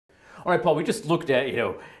All right, Paul, we just looked at,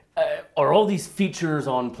 are all these features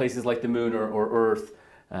on places like the moon or Earth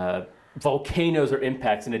volcanoes or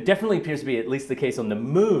impacts? And it definitely appears to be at least the case on the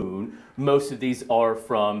moon. Most of these are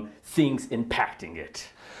from things impacting it.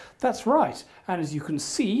 That's right. And as you can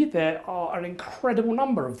see, there are an incredible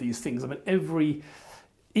number of these things. I mean, every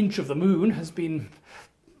inch of the moon has been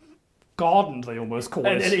gardened, they almost call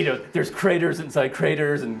it. And there's craters inside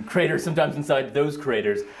craters and craters sometimes inside those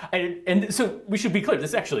craters. And so we should be clear,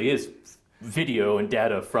 this actually is video and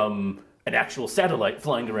data from an actual satellite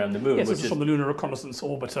flying around the moon. Yes, this is from the Lunar Reconnaissance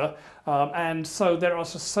Orbiter. And so there are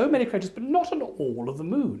just so many craters, but not on all of the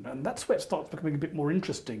moon. And that's where it starts becoming a bit more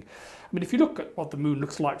interesting. I mean, if you look at what the moon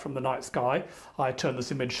looks like from the night sky, I turn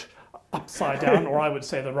this image upside down, or I would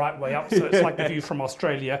say the right way up, so it's like the view from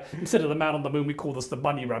Australia. Instead of the man on the moon, we call this the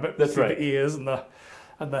bunny rabbit. That's right. The ears and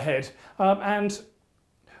the head. And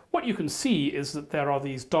what you can see is that there are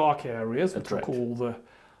these dark areas, which we call the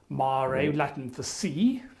mare, Latin for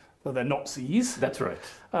sea, though they're not seas. That's right.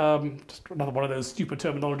 Just another one of those stupid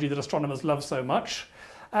terminology that astronomers love so much.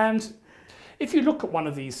 And if you look at one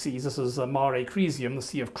of these seas, this is Mare Crisium, the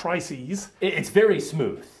Sea of Crises. It's very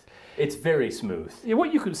smooth. It's very smooth. Yeah,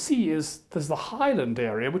 what you can see is there's the highland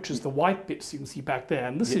area, which is the white bits you can see back there,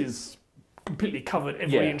 and this is completely covered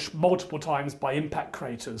every inch multiple times by impact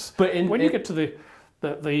craters. But when you get to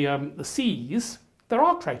the seas, there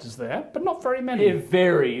are craters there, but not very many.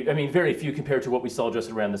 Very few compared to what we saw just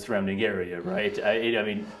around the surrounding area, right?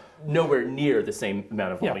 Nowhere near the same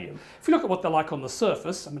amount of volume. If you look at what they're like on the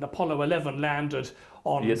surface, I mean, Apollo 11 landed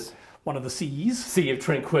on one of the seas. Sea of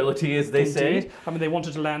Tranquility, as they say. I mean, they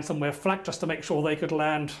wanted to land somewhere flat just to make sure they could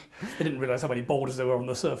land. They didn't realize how many boulders there were on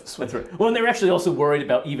the surface. That's right. Well, and they were actually also worried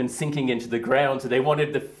about even sinking into the ground, so they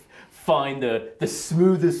wanted to find the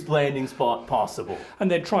smoothest landing spot possible. And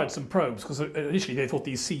they'd tried some probes, because initially they thought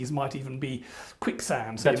these seas might even be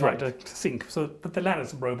quicksand, so That's they might sink. But they landed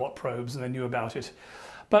some robot probes and they knew about it.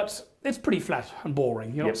 But it's pretty flat and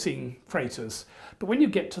boring. You're not seeing craters. But when you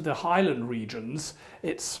get to the highland regions,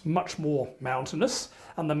 it's much more mountainous.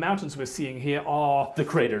 And the mountains we're seeing here are the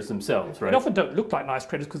craters themselves, right? They often don't look like nice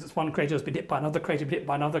craters because it's one crater has been hit by another crater, been hit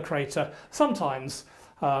by another crater. Sometimes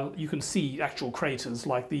you can see actual craters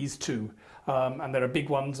like these two. And there are big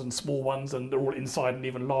ones and small ones, and they're all inside an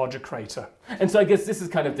even larger crater. And so I guess this is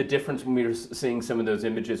kind of the difference when we were seeing some of those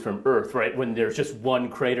images from Earth, right? When there's just one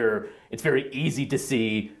crater, it's very easy to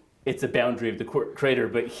see it's a boundary of the crater.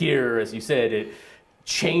 But here, as you said, it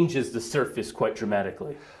changes the surface quite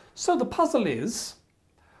dramatically. So the puzzle is,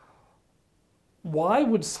 why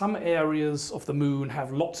would some areas of the moon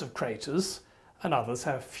have lots of craters and others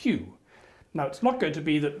have few? Now, it's not going to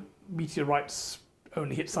be that meteorites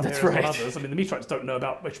only hit some areas and others. I mean, the meteorites don't know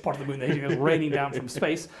about which part of the moon they're hitting. It's raining down from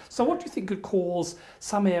space. So what do you think could cause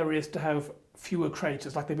some areas to have fewer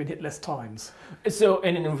craters, like they've been hit less times? So,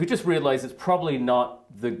 and if we just realize it's probably not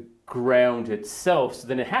the ground itself, so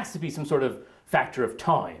then it has to be some sort of factor of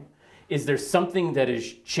time. Is there something that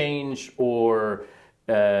has changed, or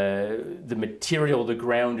the material of the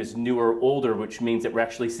ground is newer or older, which means that we're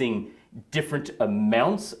actually seeing different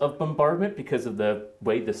amounts of bombardment because of the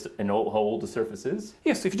way how old the surface is?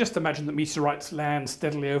 Yes, if you just imagine that meteorites land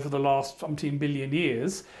steadily over the last umpteen billion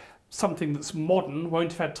years, something that's modern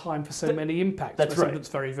won't have had time for so many impacts. That's right. Something that's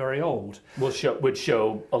very, very old would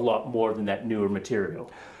show a lot more than that newer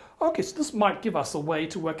material. Okay, so this might give us a way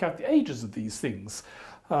to work out the ages of these things.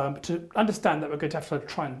 To understand that, we're going to have to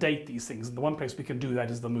try and date these things, and the one place we can do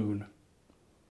that is the moon.